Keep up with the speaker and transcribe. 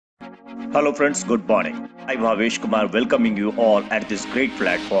Hello friends, good morning. I'm Bhavesh Kumar welcoming you all at this great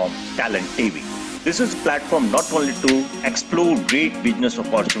platform, Talent TV. This is a platform not only to explore great business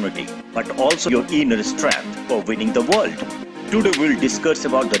opportunity, but also your inner strength for winning the world. Today we'll discuss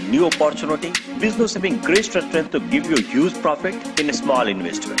about the new opportunity, business having great strength to give you a huge profit in a small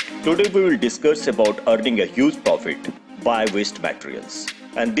investment. Today we will discuss about earning a huge profit by waste materials.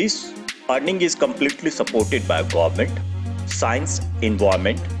 And this earning is completely supported by government, science,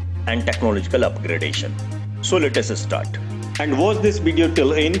 environment, and technological upgradation. So let us start. And watch this video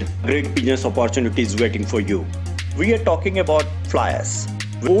till end. Great business opportunities waiting for you. We are talking about fly ash.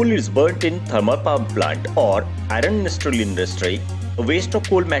 Coal is burnt in thermal power plant or iron industrial industry. The waste of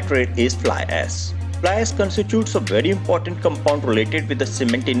coal material is fly ash. Fly ash constitutes a very important compound related with the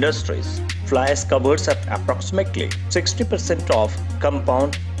cement industries. Fly ash covers up approximately 60% of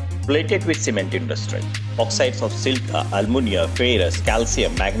compound related with cement industry. Oxides of silica, alumina, ferrous,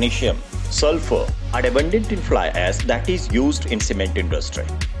 calcium, magnesium, sulfur are abundant in fly ash that is used in cement industry.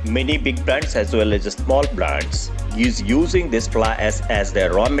 Many big brands as well as small brands is using this fly ash as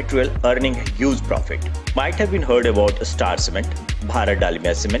their raw material, earning a huge profit. Might have been heard about Star Cement, Bharat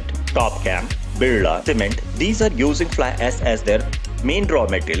Dalmia Cement, Topcam, Birla Cement. These are using fly ash as their main raw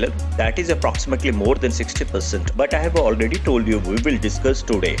material, that is approximately more than 60%. But I have already told you we will discuss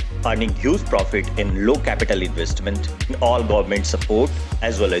today earning huge profit in low capital investment, in all government support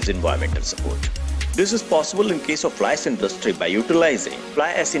as well as environmental support. This is possible in case of fly ash industry by utilizing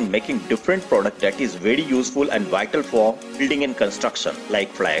fly ash in making different product that is very useful and vital for building and construction, like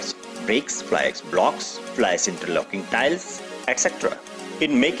fly ash bricks, fly ash blocks, fly ash interlocking tiles, etc.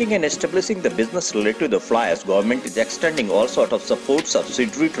 In making and establishing the business related to the fly ash, government is extending all sort of support,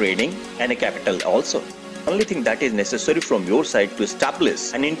 subsidiary training and a capital also. Only thing that is necessary from your side to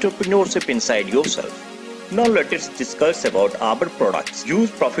establish an entrepreneurship inside yourself. Now let us discuss about our products'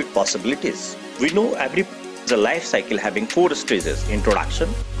 huge profit possibilities. We know every is a life cycle having 4 stages: introduction,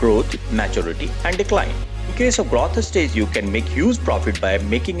 growth, maturity and decline. In case of growth stage, you can make huge profit by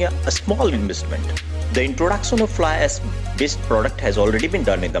making a small investment. The introduction of fly ash based product has already been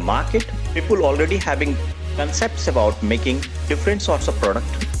done in the market. People already having concepts about making different sorts of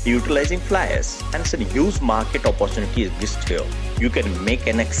product utilizing fly ash, and a huge market opportunity exists here. You can make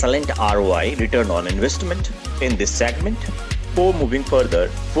an excellent ROI, return on investment, in this segment. Before moving further,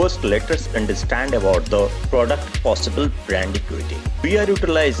 first let us understand about the product possible brand equity. We are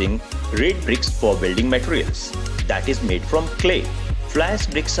utilizing red bricks for building materials that is made from clay. Fly ash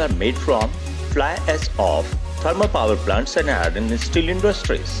bricks are made from fly ash of thermal power plants and iron and steel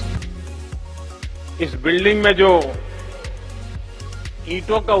industries. इस building में जो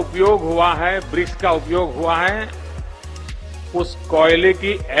ईंटों का उपयोग हुआ है, BRICS का उपयोग हुआ है, उस कोयले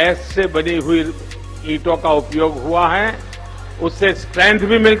की ऐश से बनी हुई ईंटों का उपयोग हुआ है। उससे स्ट्रेंथ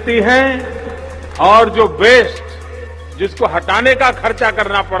भी मिलती है और जो वेस्ट जिसको हटाने का खर्चा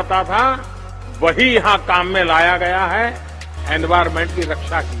करना पड़ता था, वही यहां काम में लाया गया है। एनवायरमेंट की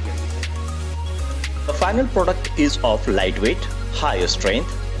रक्षा की गई है। The final product is of lightweight, higher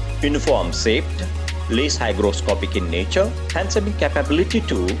strength, uniform shaped, less hygroscopic in nature, hence having capability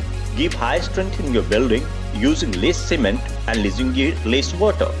to give high strength in your building using less cement and using less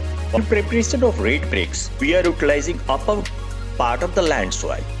water. In preparation of red bricks, we are utilizing upper part of the land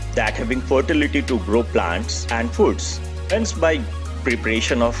soil that having fertility to grow plants and foods. Hence by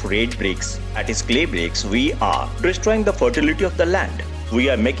preparation of red bricks, that is clay bricks, we are destroying the fertility of the land. We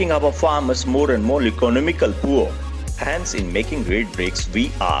are making our farmers more and more economical poor. Hence in making red bricks,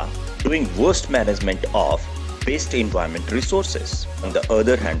 we are doing waste management of waste environment resources. On the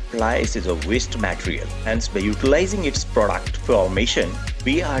other hand, fly ash is a waste material. Hence by utilizing its product formation,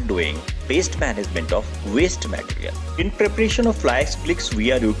 we are doing waste management of waste material. In preparation of fly ash bricks,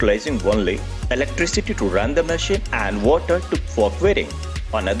 we are utilizing only electricity to run the machine and water for curing.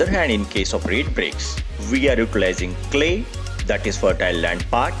 On the other hand, in case of red bricks, we are utilizing clay, that is fertile land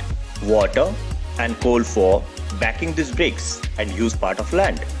part, water and coal for backing these bricks and use part of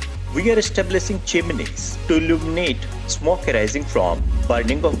land. We are establishing chimneys to illuminate smoke arising from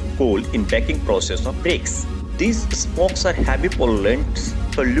burning of coal in baking process of bricks. These smokes are heavy pollutants,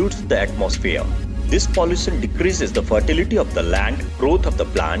 pollutes the atmosphere. This pollution decreases the fertility of the land, growth of the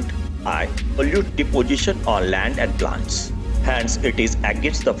plant, and pollute deposition on land and plants. Hence, it is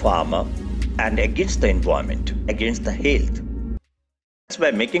against the farmer and against the environment, against the health.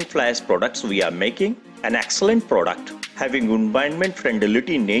 By making fly ash products, we are making an excellent product having environment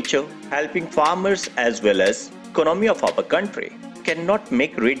friendly in nature, helping farmers as well as economy of our country. Cannot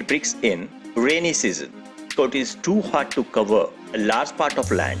make red bricks in rainy season, so it is too hard to cover a large part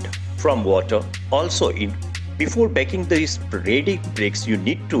of land from water. Also in Before baking these ready bricks, you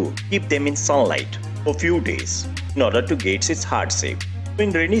need to keep them in sunlight for few days in order to get its hard shape. So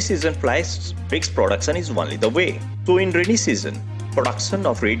in rainy season, fly bricks production is only the way. So in rainy season, production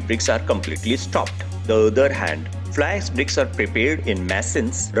of red bricks are completely stopped. The other hand, fly ash bricks are prepared in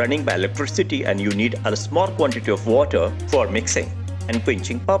machines running by electricity, and you need a small quantity of water for mixing and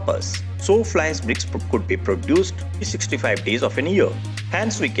quenching purpose. So fly ash bricks could be produced in 65 days of a year.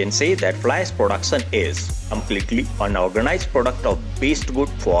 Hence we can say that fly ash production is completely unorganized product of waste good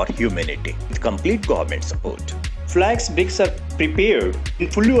for humanity with complete government support. Fly ash bricks are prepared in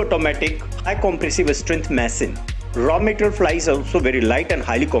fully automatic high compressive strength machine. Raw material fly is also very light and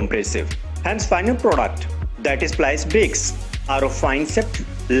highly compressive. Hence final product, that is fly ash bricks, are of fine shaped,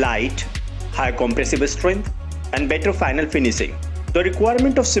 light, high compressive strength and better final finishing. The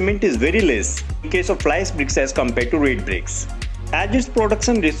requirement of cement is very less in case of fly ash bricks as compared to red bricks, as its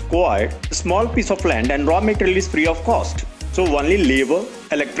production required a small piece of land and raw material is free of cost. So only labor,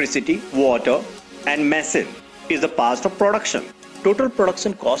 electricity, water and machine is the past of production. Total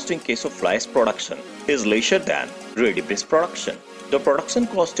production cost in case of fly ash production is lesser than ready bricks production. The production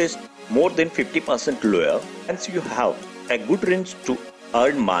cost is more than 50% lower, hence you have a good range to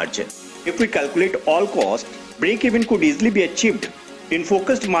earn margin. If we calculate all costs, break-even could easily be achieved in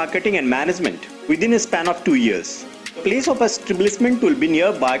focused marketing and management within a span of 2 years. The place of establishment will be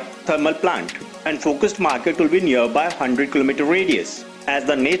nearby thermal plant and focused market will be nearby 100 km radius. As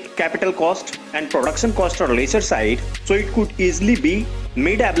the net capital cost and production cost are lesser side, so it could easily be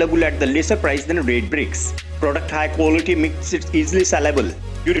made available at the lesser price than red bricks. Product high quality makes it easily sellable.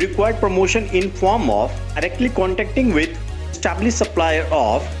 You require promotion in form of directly contacting with established supplier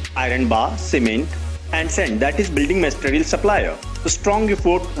of iron bar, cement and sand, that is building material supplier. The strong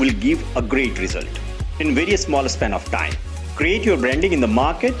effort will give a great result in very small span of time. Create your branding in the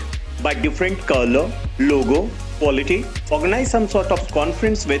market by different color, logo, quality. Organize some sort of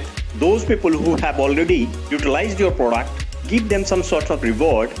conference with those people who have already utilized your product. Give them some sort of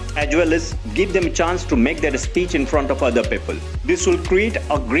reward as well as give them a chance to make their speech in front of other people. This will create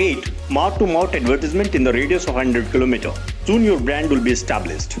a great mouth-to-mouth advertisement in the radius of 100 km. Soon your brand will be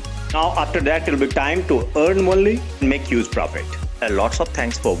established. Now after that it will be time to earn money and make huge profit. Lots of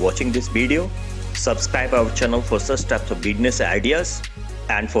thanks for watching this video. Subscribe our channel for such types of business ideas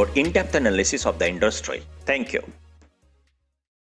and for in-depth analysis of the industry. Thank you.